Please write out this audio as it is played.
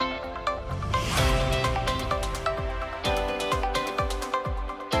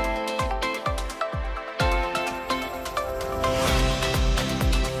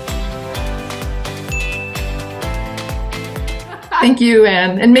Thank you,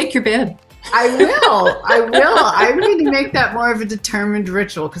 Anne. And make your bed. I will. I will. I'm going to make that more of a determined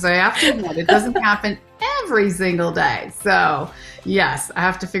ritual because I have to admit it doesn't happen every single day. So, yes, I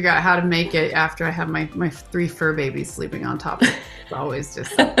have to figure out how to make it after I have my 3 fur babies sleeping on top of it. It's always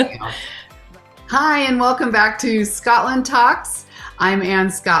just something else. Hi, and welcome back to Scotland Talks. I'm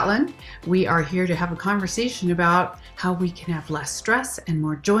Anne Scotland. We are here to have a conversation about how we can have less stress and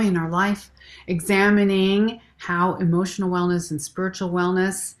more joy in our life, examining how emotional wellness and spiritual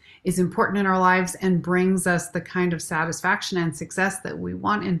wellness is important in our lives and brings us the kind of satisfaction and success that we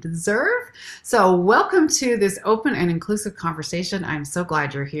want and deserve. So welcome to this open and inclusive conversation. I'm so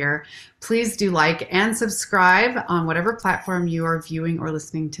glad you're here. Please do like and subscribe on whatever platform you are viewing or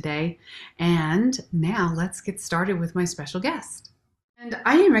listening today. And now let's get started with my special guest. And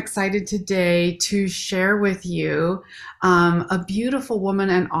I am excited today to share with you a beautiful woman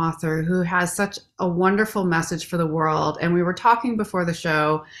and author who has such a wonderful message for the world. And we were talking before the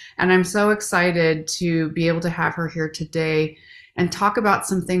show, and I'm so excited to be able to have her here today and talk about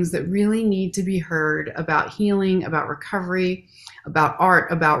some things that really need to be heard about healing, about recovery, about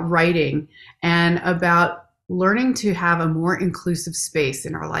art, about writing, and about learning to have a more inclusive space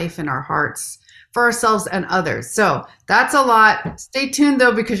in our life and our hearts for ourselves and others. So that's a lot. Stay tuned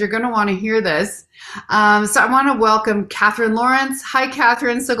though, because you're going to want to hear this. So I want to welcome Catherine Lawrence. Hi,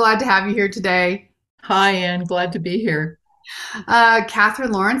 Catherine. So glad to have you here today. Hi, Anne. Glad to be here.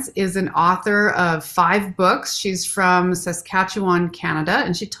 Catherine Lawrence is an author of 5 books. She's from Saskatchewan, Canada,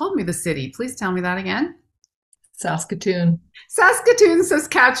 and she told me the city. Please tell me that again. Saskatoon. Saskatoon,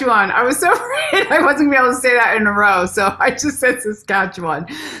 Saskatchewan. I was so afraid I wasn't going to be able to say that in a row, so I just said Saskatchewan.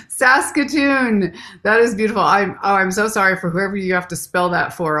 Saskatoon. That is beautiful. I'm so sorry for whoever you have to spell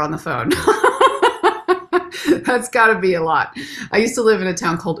that for on the phone. That's got to be a lot. I used to live in a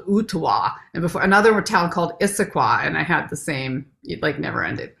town called Ottawa, and before another town called Issaquah, and I had the same, like, never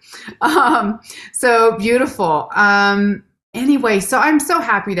ended. So beautiful. Anyway, so I'm so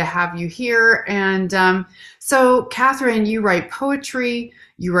happy to have you here. And so Catherine, you write poetry,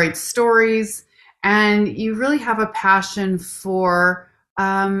 you write stories, and you really have a passion for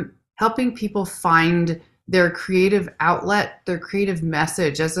helping people find their creative outlet, their creative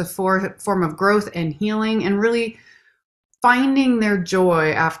message as a form of growth and healing, and really finding their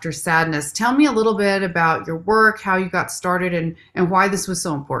joy after sadness. Tell me a little bit about your work, how you got started, and why this was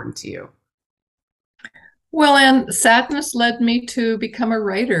so important to you. Well, and sadness led me to become a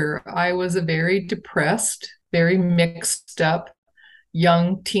writer. I was a very depressed, very mixed up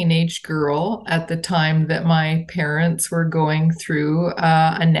young teenage girl at the time that my parents were going through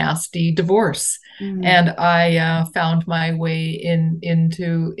a nasty divorce. Mm-hmm. And I found my way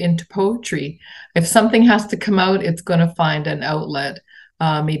into poetry. If something has to come out, it's going to find an outlet,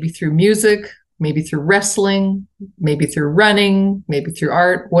 maybe through music, maybe through wrestling, maybe through running, maybe through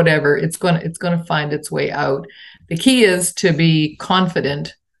art, whatever. It's going to find its way out. The key is to be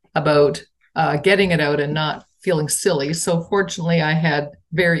confident about getting it out and not feeling silly. So fortunately, I had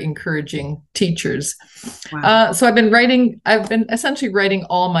very encouraging teachers. Wow. So I've been essentially writing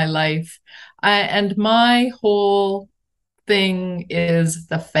all my life. And my whole thing is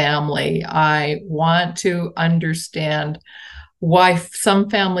the family. I want to understand why some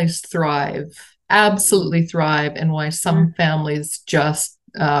families thrive, absolutely thrive, and why some families just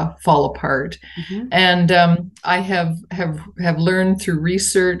fall apart. Mm-hmm. And I have learned through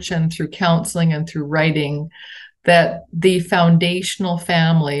research and through counseling and through writing that the foundational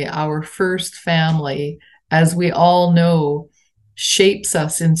family, our first family, as we all know, shapes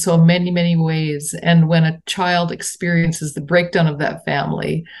us in so many, many ways. And when a child experiences the breakdown of that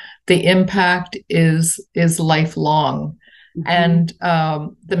family, the impact is lifelong. Mm-hmm. And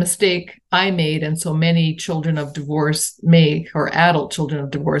the mistake I made, and so many children of divorce make, or adult children of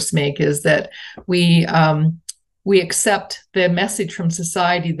divorce make, is that we accept the message from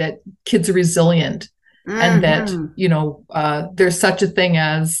society that kids are resilient, mm-hmm. and that there's such a thing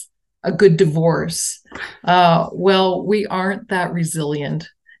as a good divorce. Well, we aren't that resilient.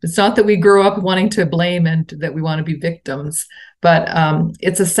 It's not that we grow up wanting to blame and that we want to be victims, but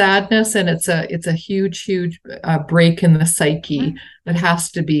it's a sadness, and it's a huge break in the psyche that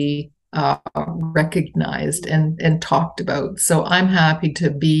has to be recognized and talked about. So I'm happy to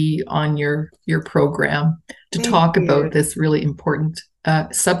be on your program to talk about this really important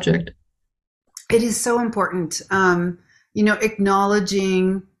subject. It is so important,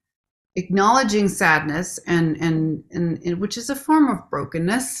 acknowledging sadness and which is a form of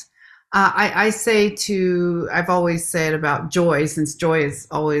brokenness. I've always said about joy, since joy is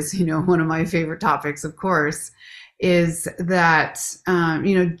always, one of my favorite topics, of course, is that,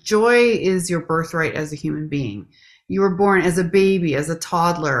 joy is your birthright as a human being. you were born as a baby, as a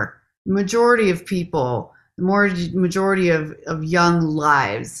toddler. Majority of people, the majority of young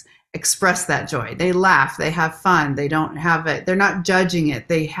lives express that joy. They laugh, they have fun, they don't have it, they're not judging it.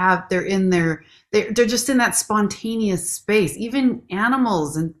 They're in their, they're just in that spontaneous space. Even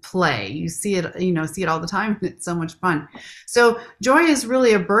animals and play, you see it, see it all the time. It's so much fun. So joy is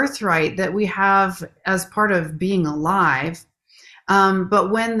really a birthright that we have as part of being alive.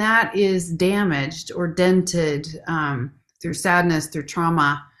 But when that is damaged or dented through sadness, through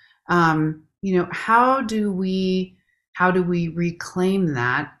trauma, how do we reclaim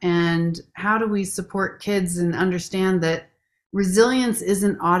that, and how do we support kids and understand that resilience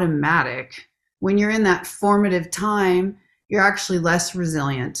isn't automatic? When you're in that formative time, you're actually less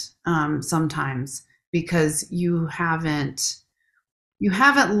resilient sometimes, because you haven't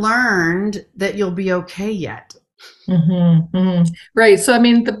learned that you'll be okay yet. Mm-hmm, mm-hmm. Right. So, I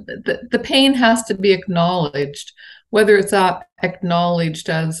mean, the pain has to be acknowledged, whether it's acknowledged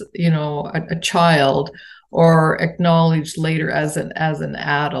as, a child, or acknowledged later as an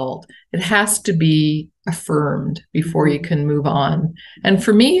adult. It has to be affirmed before you can move on. And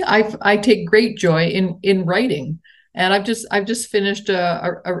for me, I take great joy in writing. And I've just finished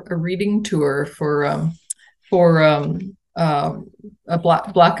a reading tour for a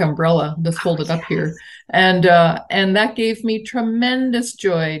black umbrella. Just hold it up here, and that gave me tremendous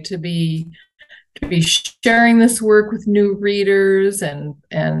joy to be sharing this work with new readers,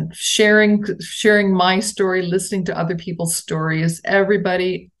 and sharing my story, listening to other people's stories.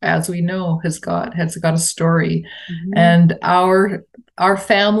 Everybody, as we know, has got a story, mm-hmm. and our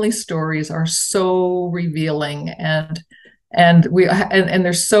family stories are so revealing, and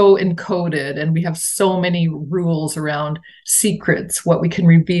they're so encoded, and we have so many rules around secrets, what we can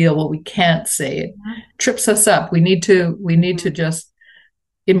reveal, what we can't say. It trips us up. We need to just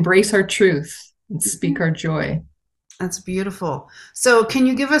embrace our truth and speak our joy. That's beautiful. So can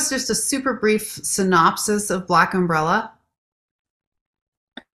you give us just a super brief synopsis of Black Umbrella?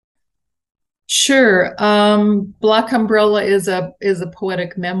 Sure. Black Umbrella is a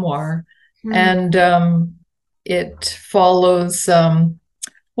poetic memoir, and it follows, and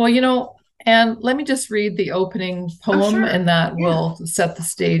let me just read the opening poem, sure. And that will set the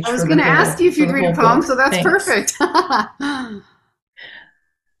stage. I was going to ask you if you'd read a poem, book. So that's Thanks. Perfect.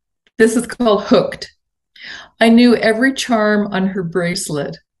 This is called Hooked. I knew every charm on her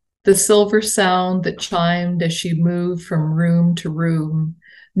bracelet, the silver sound that chimed as she moved from room to room,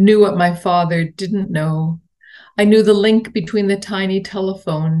 knew what my father didn't know. I knew the link between the tiny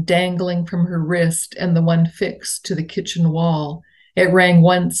telephone dangling from her wrist and the one fixed to the kitchen wall. It rang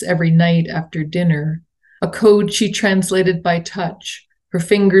once every night after dinner, a code she translated by touch, her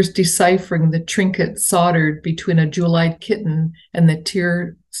fingers deciphering the trinket soldered between a jewel-eyed kitten and the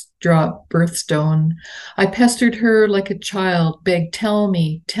teardrop birthstone. I pestered her like a child, begged, tell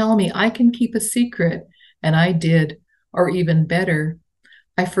me, I can keep a secret. And I did, or even better.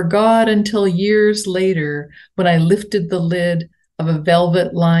 I forgot until years later, when I lifted the lid of a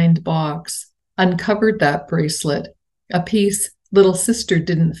velvet-lined box, uncovered that bracelet, a piece little sister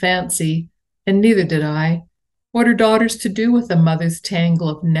didn't fancy, and neither did I. What are daughters to do with a mother's tangle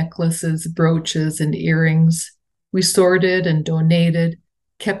of necklaces, brooches, and earrings? We sorted and donated,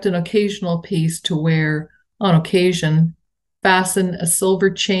 kept an occasional piece to wear on occasion, fastened a silver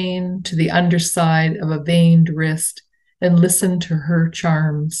chain to the underside of a veined wrist, and listened to her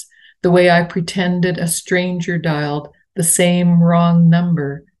charms, the way I pretended a stranger dialed the same wrong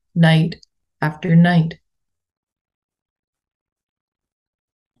number night after night.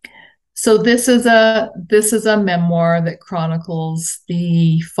 So this is a memoir that chronicles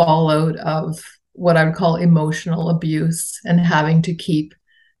the fallout of what I would call emotional abuse and having to keep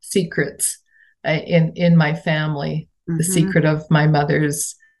secrets in my family. Mm-hmm. The secret of my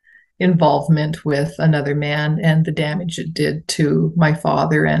mother's involvement with another man and the damage it did to my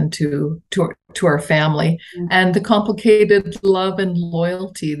father and to our family, mm-hmm. and the complicated love and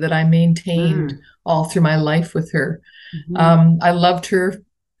loyalty that I maintained all through my life with her. Mm-hmm. I loved her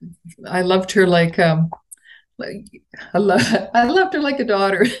like I loved her like a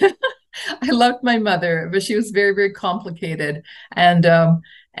daughter. I loved my mother, but she was very, very complicated, and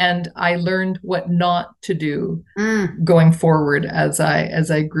I learned what not to do going forward as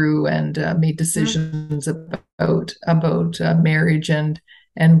I grew and made decisions about marriage and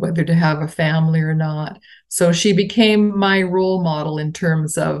whether to have a family or not. So she became my role model in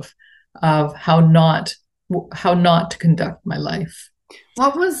terms of how not to conduct my life.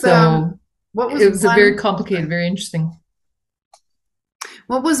 What was it was a very complicated, very interesting.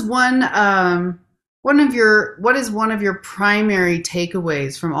 What was one what is one of your primary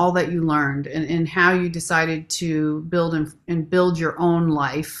takeaways from all that you learned, and how you decided to build and build your own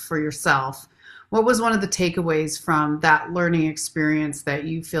life for yourself? What was one of the takeaways from that learning experience that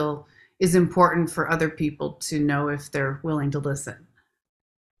you feel is important for other people to know if they're willing to listen?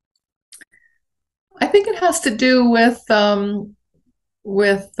 I think it has to do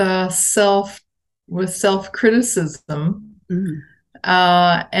with self with self criticism, Mm,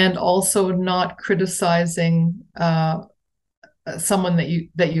 and also not criticizing someone that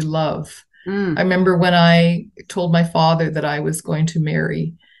you love. I mm, remember when I told my father that I was going to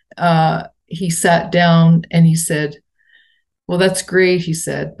marry, he sat down and he said, "Well, that's great," he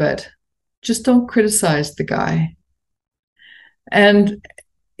said, "but just don't criticize the guy." And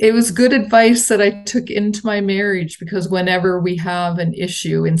it was good advice that I took into my marriage, because whenever we have an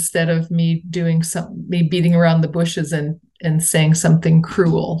issue, instead of me beating around the bushes and saying something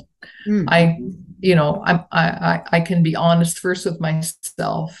cruel, mm, I, you know, I can be honest first with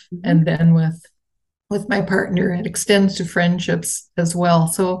myself mhm, and then with my partner. It extends to friendships as well.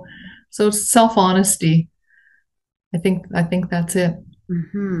 So self honesty. I think that's it.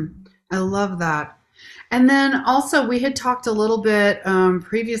 mhm. I love that. And then also, we had talked a little bit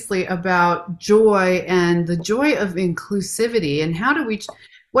previously about joy and the joy of inclusivity, and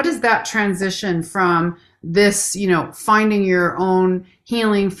what is that transition from this, finding your own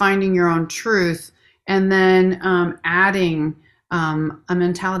healing, finding your own truth, and then adding a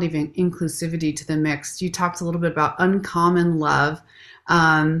mentality of inclusivity to the mix. You talked a little bit about uncommon love.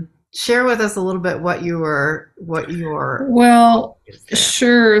 Share with us a little bit what your Well, is there.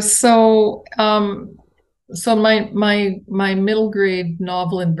 sure. So my middle grade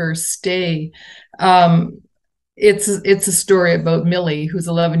novel in verse Stay, um, it's a story about Millie, who's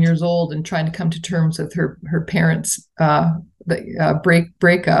 11 years old and trying to come to terms with her parents'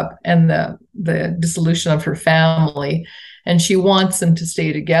 breakup and the dissolution of her family, and she wants them to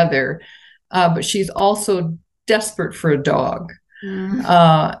stay together, but she's also desperate for a dog. Mm,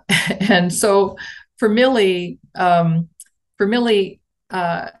 Uh, and so for Millie, for Millie,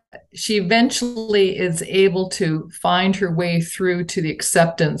 uh, she eventually is able to find her way through to the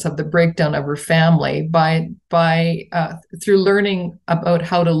acceptance of the breakdown of her family by through learning about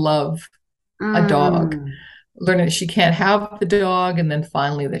how to love a dog, mm, learning that she can't have the dog, and then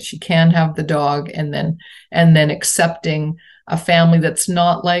finally that she can have the dog, and then accepting a family that's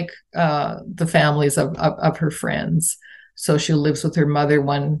not like the families of her friends. So she lives with her mother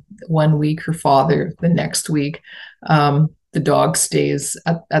one week, her father the next week. The dog stays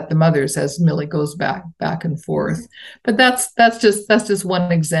at the mother's as Millie goes back and forth. But that's just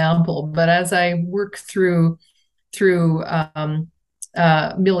one example. But as I work through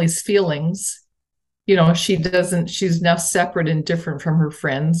Millie's feelings, she's now separate and different from her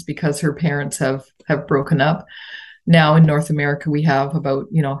friends because her parents have broken up. Now in North America, we have about,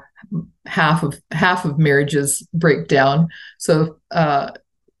 half of marriages break down. So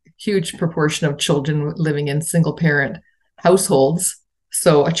huge proportion of children living in single parent households.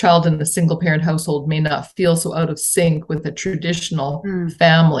 So a child in a single parent household may not feel so out of sync with a traditional mm.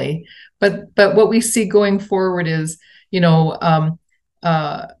 family. But what we see going forward is, you know,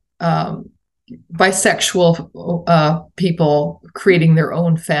 uh, um, bisexual people creating their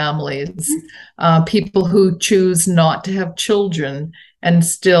own families, people who choose not to have children and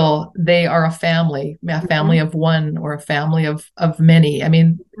still they are a family Mhm, of one or a family of many. I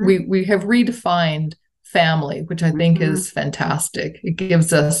mean, mhm, we have redefined family, which I think mhm. is fantastic. It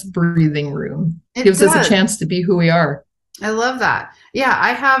gives us breathing room, It gives us a does. chance to be who we are. I love that. Yeah,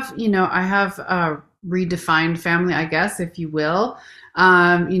 I have redefined family, I guess, if you will.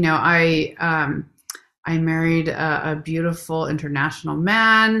 I married a beautiful international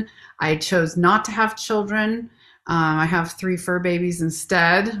man. I chose not to have children. I have three fur babies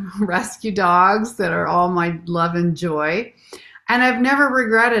instead, rescue dogs that are all my love and joy. And I've never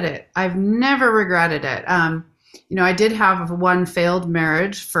regretted it. I've never regretted it. I did have one failed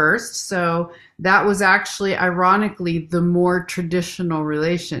marriage first, so that was actually, ironically, the more traditional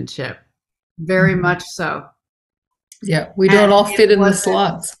relationship, very Mm-hmm. much so. Yeah, we don't And all it fit in the wasn't,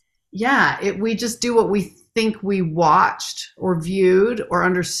 slots. yeah, we just do what we think we watched or viewed or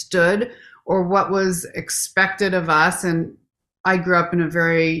understood or what was expected of us. And I grew up in a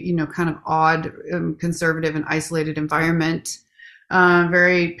very, kind of odd, conservative and isolated environment,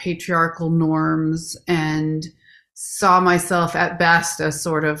 very patriarchal norms, and saw myself at best as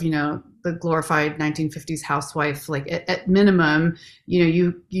sort of, the glorified 1950s housewife. Like at minimum,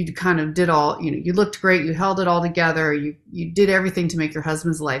 you kind of did all, you looked great, you held it all together, you did everything to make your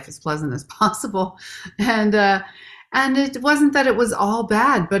husband's life as pleasant as possible. And it wasn't that it was all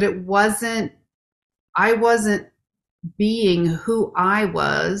bad, but it wasn't I wasn't being who I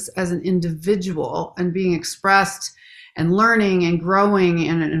was as an individual and being expressed and learning and growing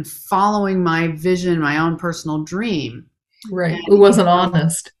and following my vision, my own personal dream. Right. And It wasn't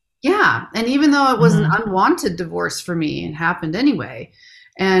honest. yeah. And even though it was an Mhm. unwanted divorce for me, it happened anyway.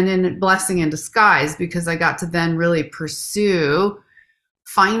 And in blessing in disguise, because I got to then really pursue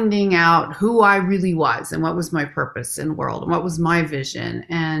finding out who I really was and what was my purpose in the world and what was my vision.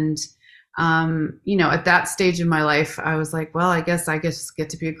 And at that stage in my life, I was like, well, I guess get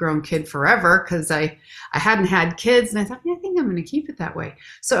to be a grown kid forever, because I hadn't had kids, and I thought, yeah, I think I'm going to keep it that way.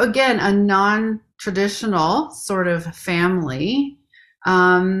 So again, a non-traditional sort of family,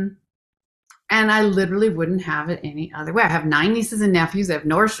 and I literally wouldn't have it any other way. I have 9 nieces and nephews. I have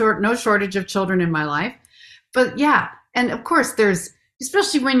no shortage of children in my life. But yeah, and of course,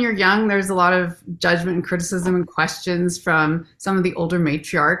 especially when you're young, there's a lot of judgment and criticism and questions from some of the older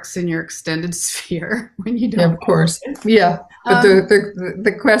matriarchs in your extended sphere when you don't. Yeah, of course. Yeah. But Um,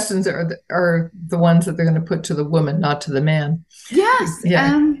 the questions are the ones that they're going to put to the woman, not to the man. yes,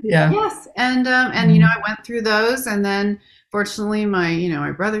 Yeah. and Yeah. yes, and Mhm. I went through those, and then fortunately,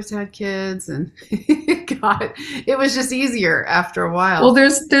 my brothers had kids, and God, it was just easier after a Well, while.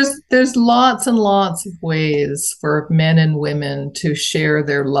 there's lots and lots of ways for men and women to share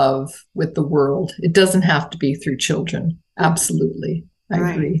their love with the world. It doesn't have to be through children. Absolutely. I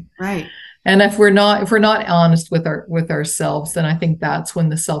Right, agree. right. And if we're not honest with ourselves, then I think that's when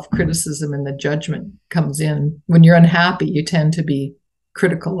the self-criticism and the judgment comes in. When you're unhappy, you tend to be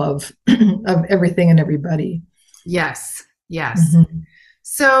critical of of everything and everybody. Yes, yes. Mhm.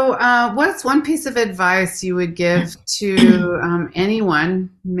 So, what's one piece of advice you would give to anyone,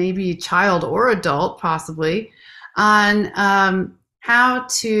 maybe child or adult, possibly, on how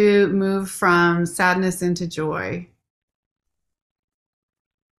to move from sadness into joy?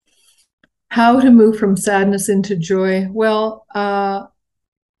 How to move from sadness into joy? Well,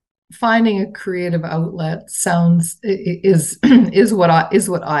 finding a creative outlet sounds is what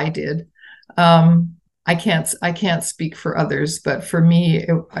I did. I can't speak for others, but for me,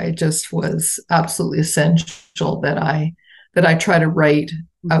 I just was absolutely essential that I try to write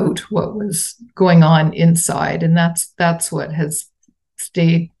Mhm. out what was going on inside, and that's what has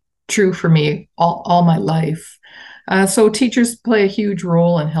stayed true for me all my life. So teachers play a huge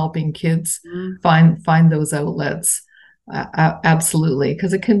role in helping kids find those outlets. Absolutely,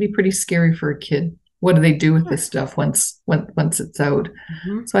 because it can be pretty scary for a kid. What do they do with this stuff once it's out?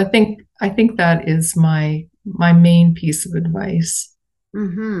 Mhm. So I think that is my main piece of advice.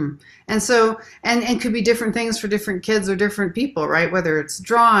 Hmm. And so, and could be different things for different kids or different people, right? Whether it's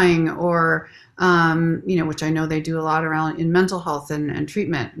drawing or, which I know they do a lot around in mental health and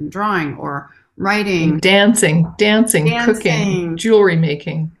treatment and drawing or writing, Dancing, cooking, dancing, jewelry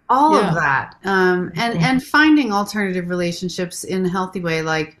making. all of Yeah. that, and finding alternative relationships in a healthy way,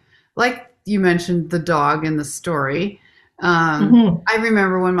 like you mentioned the dog in the story. Hmm. I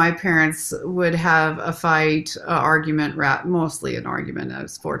remember when my parents would have a fight, argument, mostly an argument. I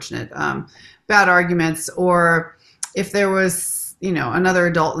was fortunate, bad arguments, or if there was another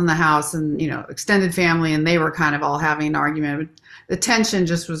adult in the house and extended family, and they were kind of all having an argument. The tension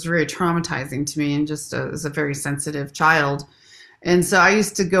just was very traumatizing to me, and just as a very sensitive child. And so I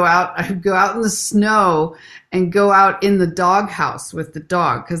used to go out, I'd go out in the snow and go out in the doghouse with the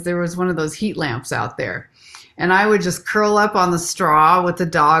dog, because there was one of those heat lamps out there. And I would just curl up on the straw with the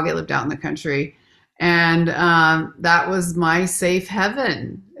dog. I lived out in the country. And that was my safe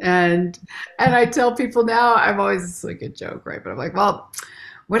heaven. And I tell people now, I'm always, it's like a joke, right? But I'm like, well,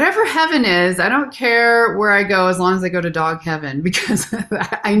 whatever heaven is, I don't care where I go as long as I go to dog heaven, because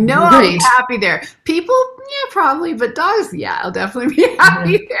I know I'll be Right. happy there. People, yeah, probably, but dogs, yeah, I'll definitely be Yeah.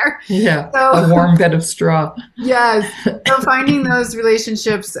 happy there. Yeah. A So warm bed of straw. yes, so finding those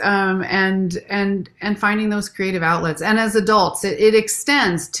relationships, and finding those creative outlets, and as adults, it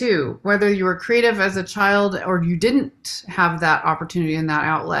extends too. Whether you were creative as a child or you didn't have that opportunity and that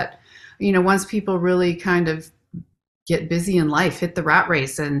outlet, once people really kind of get busy in life, hit the rat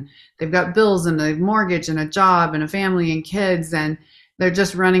race, and they've got bills and a mortgage and a job and a family and kids, and they're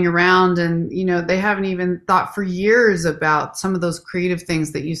just running around, and they haven't even thought for years about some of those creative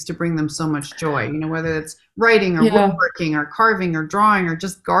things that used to bring them so much joy, whether it's writing or Yeah. woodworking or carving or drawing or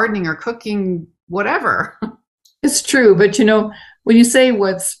just gardening or cooking, whatever. It's true, but when you say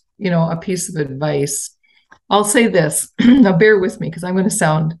what's, a piece of advice, I'll say this. Now bear with me because I'm going to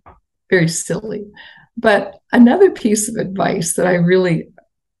sound very silly. But another piece of advice that I really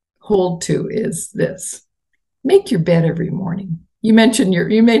hold to is this. Make your bed every morning. You mentioned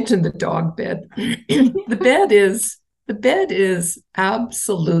the dog bed. The bed is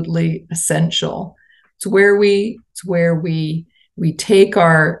absolutely essential It's where we take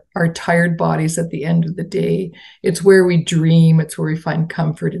our tired bodies at the end of the day. It's where we dream. It's where we find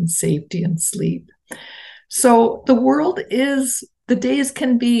comfort and safety and sleep. So the days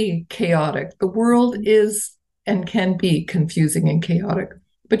can be chaotic. The world is and can be confusing and chaotic.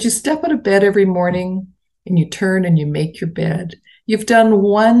 But you step out of bed every morning and you turn and you make your bed. You've done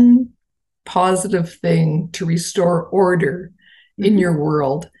one positive thing to restore order in your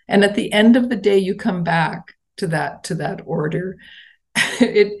world. And at the end of the day, you come back to that order.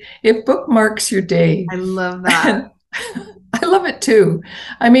 It bookmarks your day. I love that. I love it too.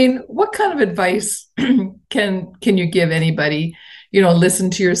 I mean, what kind of advice can you give anybody? Listen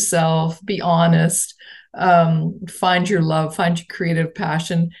to yourself, be honest, find your love, find your creative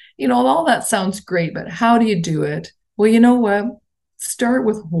passion. All that sounds great, but how do you do it? Well, you know what? Start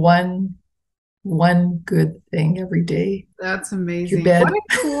with one good thing every day. That's amazing. What a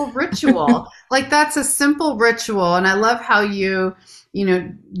cool ritual. Like, that's a simple ritual. And I love how you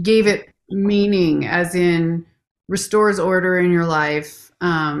gave it meaning, as in restores order in your life.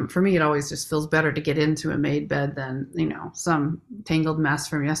 For me, it always just feels better to get into a made bed than, some tangled mess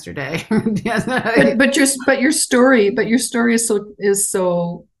from yesterday. but your story is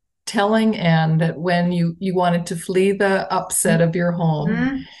so telling, and that when you wanted to flee the upset of your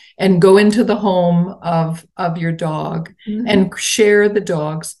home and go into the home of your dog and share the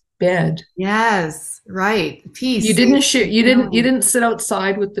dog's bed. Yes, right. Peace. You didn't share. You didn't sit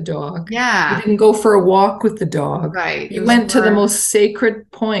outside with the dog. Yeah. You didn't go for a walk with the dog. Right. You went to the most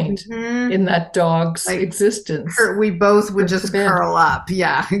sacred point in that dog's existence. We both would just curl up.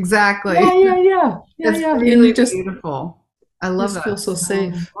 Yeah, exactly. Yeah. It's really beautiful. I love that. Feel so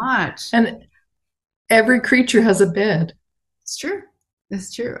safe. Much. And every creature has a bed. It's true.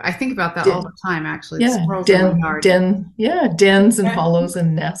 It's true. I think about that all the time, actually. Yeah, dens and hollows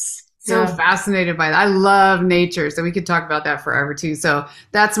and nests. So fascinated by that. I love nature, so we could talk about that forever too. So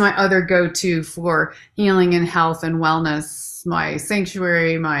that's my other go-to for healing and health and wellness. My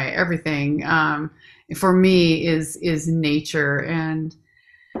sanctuary, my everything. For me is nature, and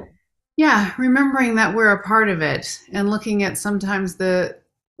remembering that we're a part of it, and looking at sometimes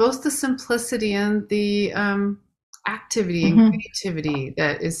both the simplicity and the activity and creativity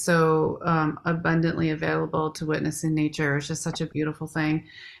that is so abundantly available to witness in nature. Is just such a beautiful thing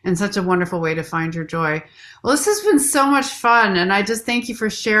and such a wonderful way to find your joy. Well, this has been so much fun, and I just thank you for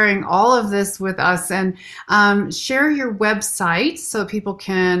sharing all of this with us, and share your website so people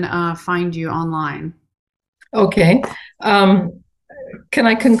can find you online. Okay. Can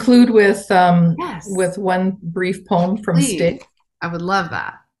I conclude with Yes. with one brief poem from Please. Stick? I would love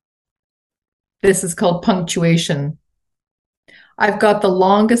that. This is called Punctuation. I've got the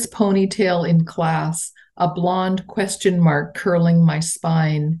longest ponytail in class, a blonde question mark curling my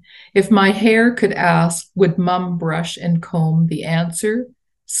spine. If my hair could ask, would Mum brush and comb the answer,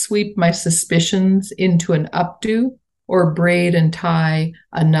 sweep my suspicions into an updo, or braid and tie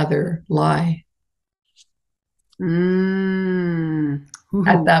another lie? At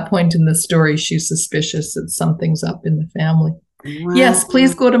that point in the story, she's suspicious that something's up in the family. Wow. Yes,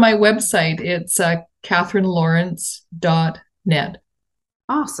 please go to my website. It's KatherineLawrence.net.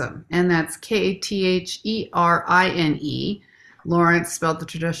 Awesome. And that's KATHERINE, Lawrence spelled the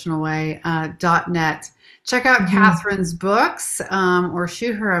traditional way, .net. Check out Katherine's books, or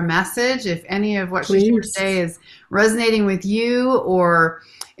shoot her a message if any of what she shared today is resonating with you, or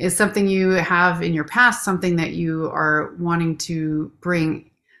is something you have in your past, something that you are wanting to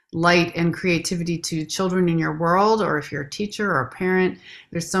bring light and creativity to children in your world, or if you're a teacher or a parent.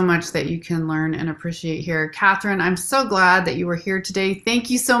 There's so much that you can learn and appreciate here. Katherine, I'm so glad that you were here today. Thank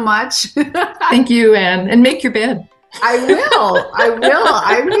you so much. Thank you, Anne. And make your bed. I will.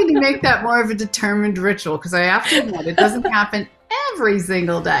 I need to make that more of a determined ritual, because I have to admit, it doesn't happen every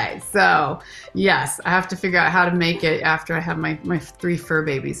single day. So yes, I have to figure out how to make it after I have my 3 fur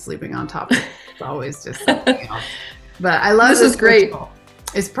babies sleeping on top of it. It's always just something else. But I love this. This is great. Ritual.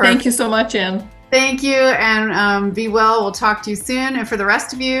 It's perfect. Thank you so much, Anne. Thank you, and be well. We'll talk to you soon. And for the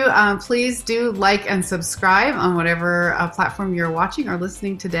rest of you, please do like and subscribe on whatever platform you're watching or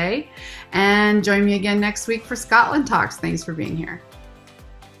listening today. And join me again next week for Scotland Talks. Thanks for being here.